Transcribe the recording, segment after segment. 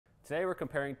Today we're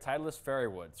comparing Titleist Fairway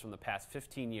woods from the past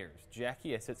 15 years.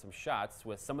 Jackie has hit some shots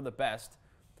with some of the best,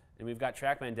 and we've got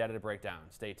Trackman data to break down.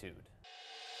 Stay tuned.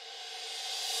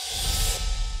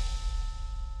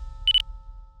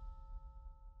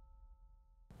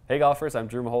 Hey golfers, I'm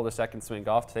Drew Mahowald of Second Swing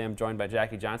Golf. Today I'm joined by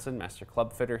Jackie Johnson, Master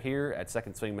Club Fitter here at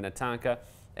Second Swing Minnetonka,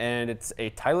 and it's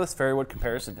a Titleist Fairway wood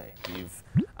comparison day. We've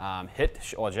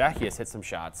Jackie has hit some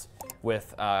shots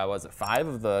with, was it 5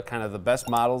 of the kind of the best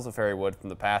models of fairway wood from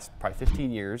the past probably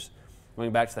 15 years,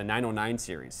 going back to the 909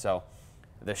 series. So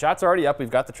the shots are already up.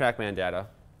 We've got the Trackman data.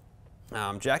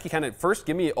 Jackie, kind of first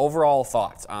give me overall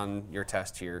thoughts on your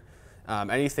test here.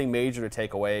 Anything major to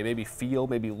take away? Maybe feel,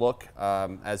 maybe look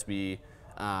as we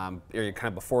kind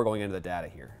of before going into the data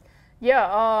here.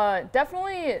 Yeah,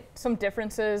 definitely some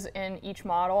differences in each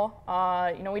model.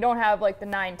 You know, we don't have like the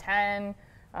 910,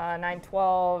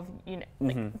 912, you know,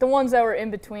 like the ones that were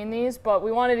in between these, but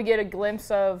we wanted to get a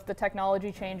glimpse of the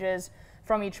technology changes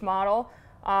from each model.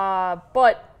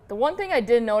 But the one thing I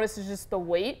did notice is just the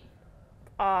weight.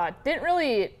 Didn't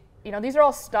really, you know, these are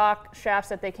all stock shafts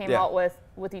that they came out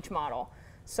with each model.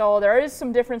 So there is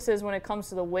some differences when it comes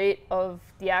to the weight of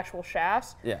the actual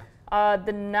shafts. Yeah. I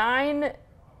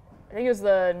think it was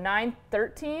the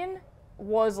 913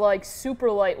 was like super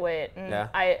lightweight, and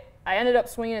I ended up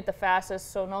swinging it the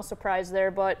fastest, so no surprise there.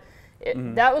 But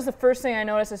that was the first thing I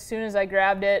noticed as soon as I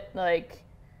grabbed it. Like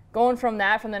going from the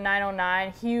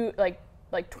 909, huge, like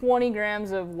 20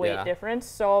 grams of weight difference.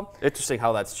 So interesting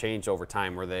how that's changed over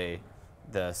time, where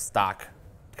the stock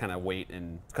kind of weight,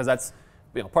 and because that's,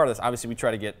 you know, part of this, obviously we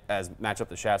try to match up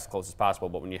the shafts as close as possible,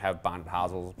 but when you have bonded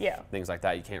hozels, things like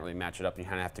that, you can't really match it up. You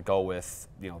kind of have to go with,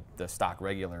 you know, the stock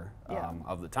regular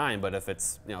of the time. But if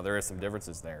it's, you know, there is some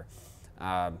differences there.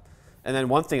 And then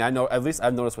one thing I know, at least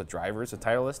I've noticed with drivers at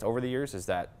Titleist over the years, is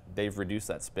that they've reduced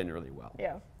that spin really well.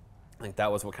 Yeah. I think that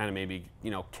was what kind of maybe,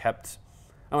 you know, I don't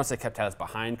want to say kept Titleist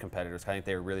behind competitors. I think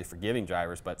they were really forgiving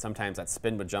drivers, but sometimes that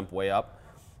spin would jump way up.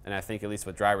 And I think at least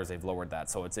with drivers, they've lowered that.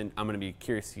 So I'm going to be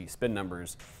curious to see spin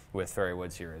numbers with fairway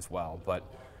woods here as well. But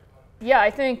yeah,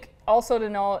 I think also to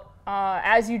note,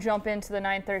 as you jump into the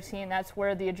 913, that's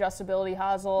where the adjustability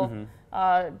hosel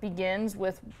begins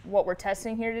with what we're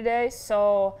testing here today.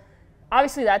 So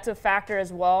obviously that's a factor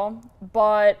as well.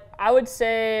 But I would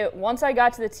say once I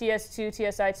got to the TS2,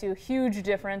 TSI2, huge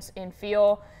difference in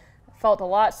feel. Felt a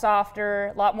lot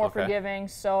softer, a lot more forgiving.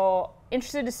 So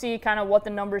interested to see kind of what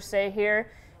the numbers say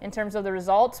here in terms of the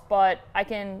results, but I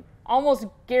can almost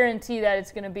guarantee that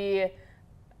it's going to be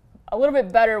a little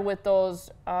bit better with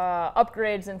those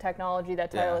upgrades in technology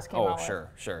that Titleist came out with. Oh,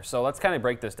 sure. So let's kind of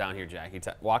break this down here, Jackie.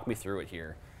 Walk me through it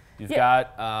here. You've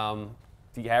got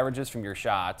the averages from your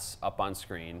shots up on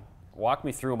screen. Walk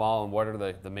me through them all, and what are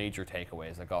the major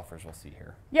takeaways that golfers will see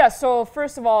here? Yeah, so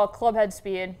first of all, club head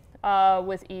speed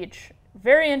with each.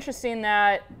 Very interesting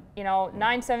that, you know,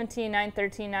 917,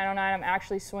 913, 909, I'm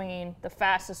actually swinging the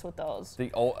fastest with those.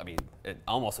 I mean, it's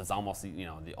almost, you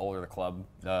know, the older the club,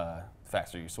 the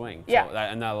faster you swing. Yeah. So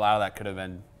and a lot of that could have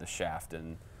been the shaft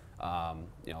and,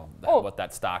 you know, what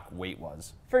that stock weight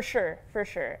was. For sure.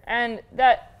 And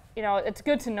that, you know, it's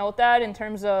good to note that in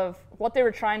terms of what they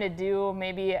were trying to do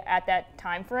maybe at that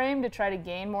time frame to try to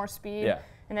gain more speed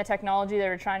and the technology they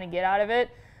were trying to get out of it.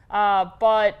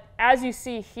 But as you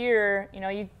see here, you know,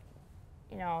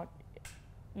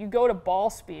 you go to ball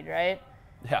speed, right?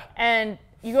 Yeah. And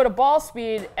you go to ball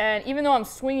speed, and even though I'm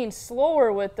swinging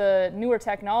slower with the newer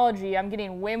technology, I'm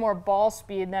getting way more ball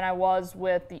speed than I was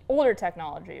with the older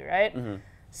technology, right?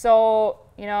 So,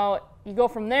 you know, you go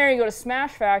from there, you go to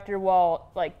smash factor.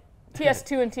 Well, like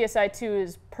TS2 and TSI2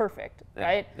 is perfect,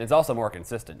 right? It's also more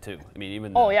consistent too. I mean,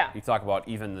 even you talk about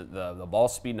even the ball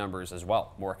speed numbers as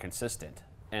well, more consistent.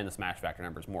 And the smash factor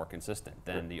number is more consistent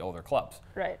than the older clubs.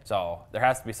 Right. So there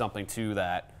has to be something to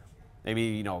that. Maybe,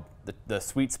 you know, the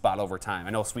sweet spot over time.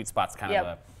 I know sweet spot's kind of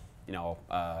a, you know,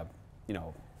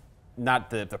 not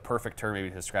the perfect term maybe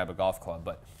to describe a golf club,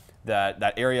 but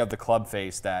that area of the club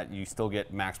face that you still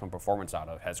get maximum performance out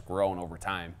of has grown over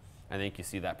time. I think you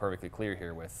see that perfectly clear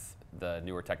here with the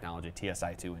newer technology,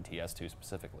 TSI2 and TS2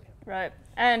 specifically. Right.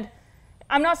 And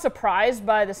I'm not surprised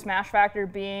by the smash factor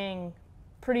being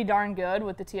pretty darn good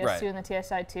with the TS2 and the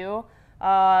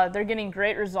TSI2. They're getting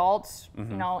great results, you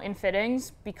know, in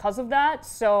fittings because of that.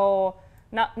 So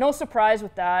no surprise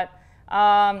with that.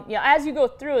 Yeah, as you go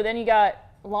through, then you got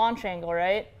launch angle,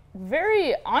 right?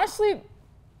 Very honestly,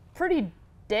 pretty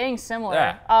dang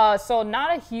similar. So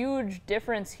not a huge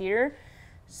difference here.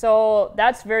 So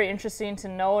that's very interesting to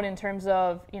note in terms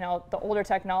of, you know, the older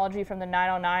technology from the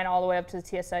 909 all the way up to the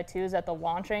TSI2 is that the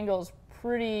launch angle is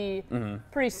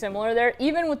pretty similar there,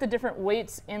 even with the different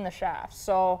weights in the shaft.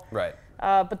 So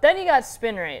But then you got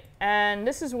spin rate, and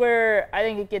this is where I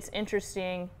think it gets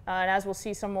interesting, and as we'll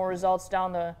see some more results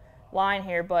down the line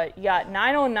here, but you got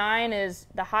 909 is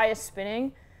the highest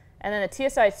spinning, and then the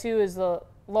TSI2 is the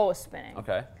lowest spinning.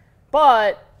 Okay.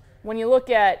 But when you look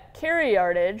at carry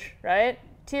yardage, right,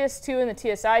 TS2 and the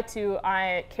TSI2,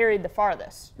 I carried the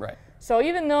farthest. Right. So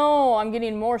even though I'm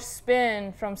getting more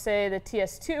spin from, say, the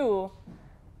TS2,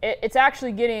 it's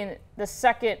actually getting the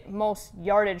second most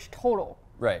yardage total.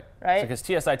 Right. Right. Because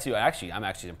TSI2, I'm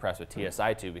actually impressed with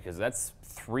TSI2 because that's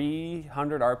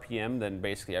 300 RPM than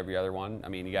basically every other one. I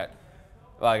mean, you got,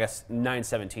 well, I guess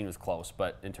 917 was close,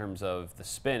 but in terms of the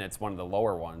spin, it's one of the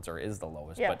lower ones, or is the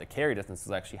lowest. Yeah. But the carry distance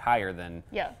is actually higher than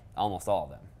almost all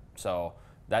of them. So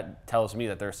that tells me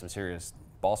that there's some serious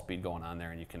ball speed going on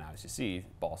there, and you can obviously see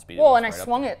ball speed. Well, and I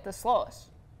swung it the slowest,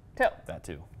 too. That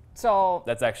too. So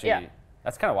that's actually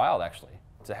that's kind of wild, actually,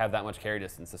 to have that much carry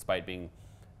distance despite being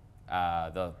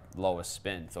the lowest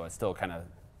spin. So it still kind of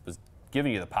was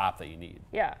giving you the pop that you need.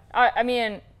 Yeah, I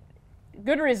mean,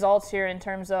 good results here in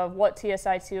terms of what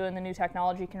TSI2 and the new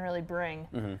technology can really bring.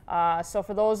 Mm-hmm. So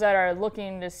for those that are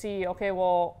looking to see, okay,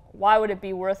 well, why would it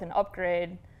be worth an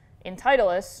upgrade in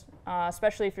Titleist,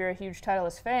 especially if you're a huge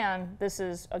Titleist fan, this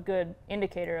is a good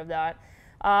indicator of that.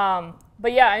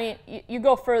 But yeah, I mean, you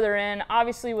go further in,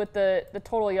 obviously with the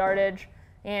total yardage,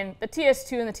 and the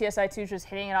TS2 and the TSI2 is just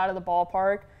hitting it out of the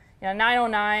ballpark. You know,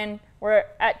 909, we're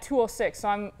at 206, so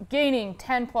I'm gaining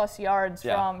 10 plus yards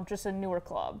from just a newer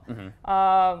club.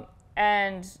 Mm-hmm.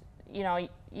 And you know,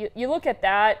 you look at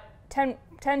that, 10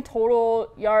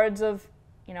 total yards of,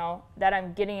 you know, that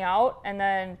I'm getting out, and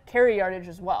then carry yardage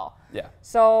as well. Yeah.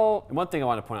 So and one thing I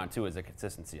want to point out too is the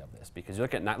consistency of this, because you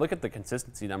look at the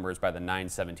consistency numbers by the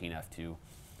 917 F2.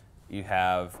 You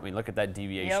have, I mean, look at that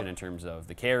deviation in terms of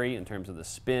the carry, in terms of the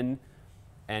spin,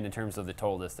 and in terms of the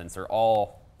total distance. They're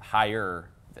all higher,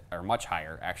 or much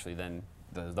higher actually, than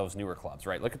those newer clubs,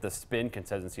 right? Look at the spin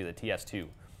consistency of the TS2.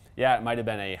 Yeah, it might have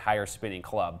been a higher spinning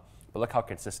club, but look how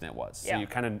consistent it was. So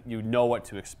you know what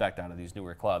to expect out of these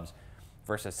newer clubs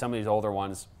versus some of these older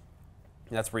ones.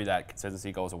 That's where that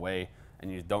consistency goes away, and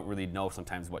you don't really know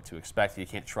sometimes what to expect. You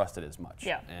can't trust it as much.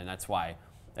 Yeah. And that's why,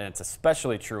 and it's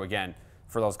especially true, again,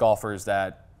 for those golfers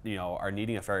that, you know, are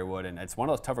needing a fairway wood, and it's one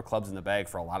of those tougher clubs in the bag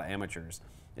for a lot of amateurs,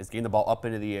 is getting the ball up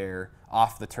into the air,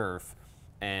 off the turf,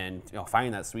 and, you know,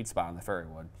 finding that sweet spot on the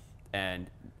fairway wood. And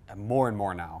more and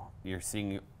more now, you're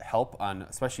seeing help on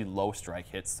especially low strike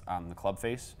hits on the club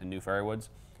face and new fairway woods.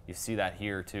 You see that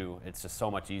here too. It's just so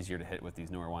much easier to hit with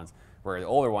these newer ones, where the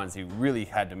older ones, you really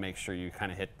had to make sure you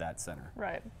kind of hit that center.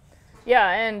 Right. Yeah,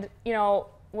 and, you know,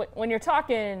 when you're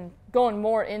talking going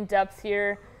more in depth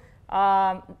here,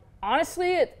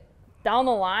 honestly, down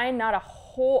the line, not a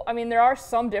whole, I mean, there are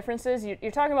some differences.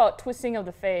 You're talking about twisting of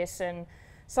the face and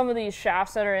some of these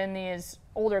shafts that are in these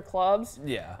older clubs.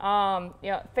 Yeah.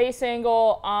 You know, face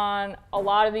angle on a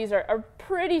lot of these are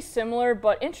pretty similar,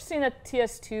 but interesting that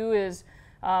TS2 is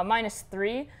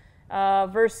 -3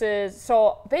 versus,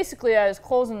 so basically I was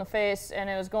closing the face and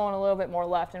it was going a little bit more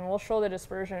left, and we'll show the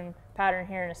dispersion pattern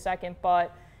here in a second,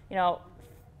 but, you know,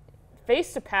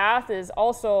 face to path is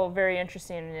also very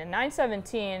interesting. In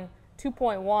 917,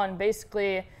 2.1,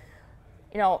 basically,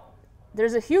 you know,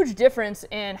 there's a huge difference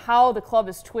in how the club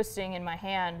is twisting in my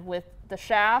hand with the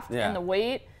shaft and the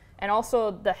weight, and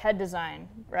also the head design,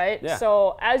 right? Yeah.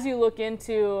 So as you look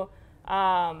into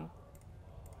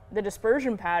the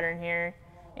dispersion pattern here,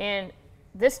 and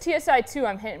this TSI2,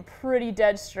 I'm hitting pretty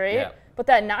dead straight. Yeah. But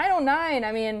that 909,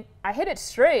 I mean, I hit it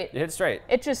straight. You hit it straight.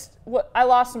 It just, I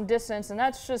lost some distance, and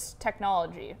that's just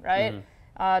technology, right?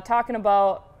 Mm-hmm. Talking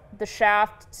about the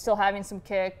shaft still having some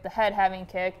kick, the head having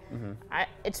kick. Mm-hmm.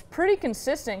 It's pretty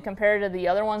consistent compared to the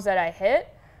other ones that I hit,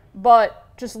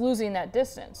 but just losing that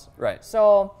distance. Right.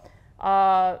 So,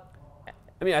 I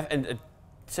mean, and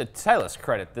to Titleist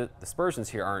credit, the dispersions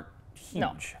here aren't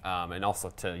huge, and also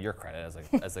to your credit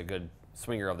as a good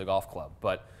swinger of the golf club,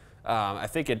 but. I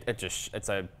think it's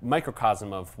a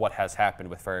microcosm of what has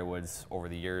happened with fairway woods over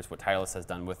the years. What Titleist has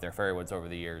done with their fairway woods over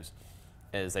the years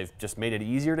is they've just made it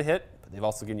easier to hit, but they've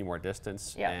also given you more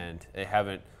distance, and they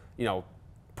haven't, you know,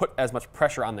 put as much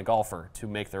pressure on the golfer to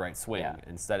make the right swing. Yeah.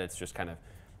 Instead, it's just kind of,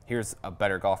 here's a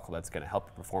better golf club that's going to help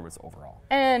your performance overall.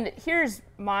 And here's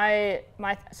my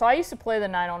so I used to play the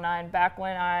 909 back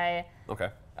when I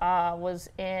was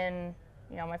in,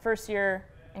 you know, my first year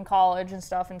in college and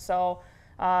stuff, and so.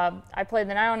 I played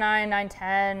the 909,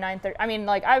 910, 930. I mean,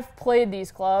 like, I've played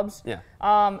these clubs. Yeah.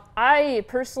 I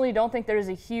personally don't think there's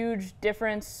a huge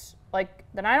difference. Like,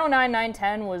 the 909,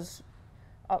 910 was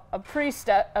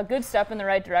a good step in the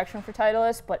right direction for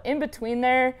Titleist, but in between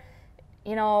there,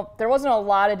 you know, there wasn't a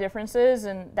lot of differences,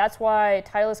 and that's why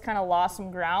Titleist kind of lost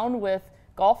some ground with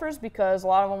golfers, because a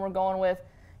lot of them were going with,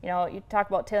 you know, you talk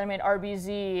about TaylorMade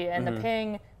RBZ and the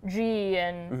Ping G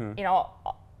and, you know,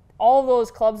 all of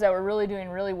those clubs that were really doing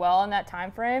really well in that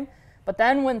time frame. But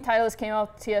then when Titleist came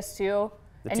out with TS2,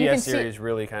 the TS series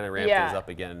really kind of ramped those up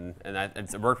again, and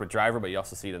it worked with driver, but you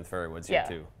also see it in the fairway woods here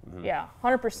too. Yeah,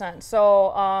 100%.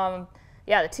 So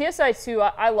yeah, the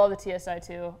TSI2, I love the TSI2.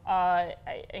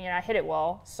 You know, I hit it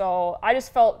well, so I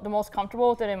just felt the most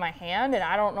comfortable with it in my hand, and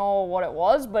I don't know what it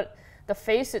was, but the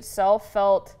face itself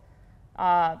felt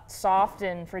soft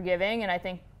and forgiving, and I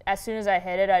think as soon as I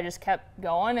hit it, I just kept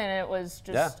going, and it was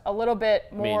just a little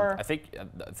bit more. I think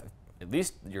at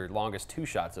least your longest 2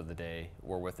 shots of the day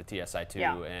were with the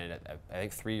TSI2, and I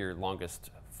think 3 your longest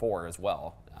 4 as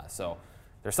well. So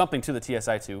there's something to the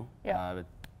TSI2.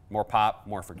 More pop,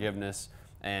 more forgiveness,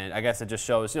 and I guess it just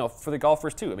shows, you know, for the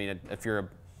golfers too. I mean, if you're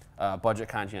a budget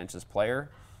conscientious player,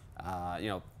 you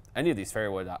know, any of these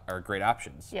fairway wood are great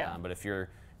options. But if you're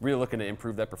really looking to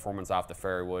improve that performance off the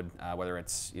fairway wood, whether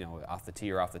it's, you know, off the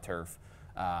tee or off the turf,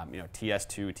 you know,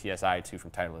 TS2, TSI2 from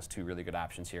Titleist, 2 really good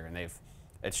options here, and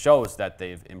it shows that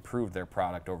they've improved their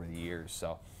product over the years.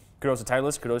 So kudos to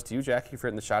Titleist, kudos to you, Jackie, for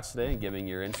hitting the shots today and giving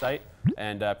your insight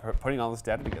and putting all this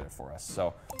data together for us.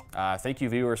 So thank you,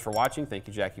 viewers, for watching. Thank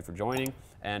you, Jackie, for joining,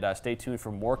 and stay tuned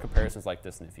for more comparisons like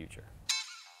this in the future.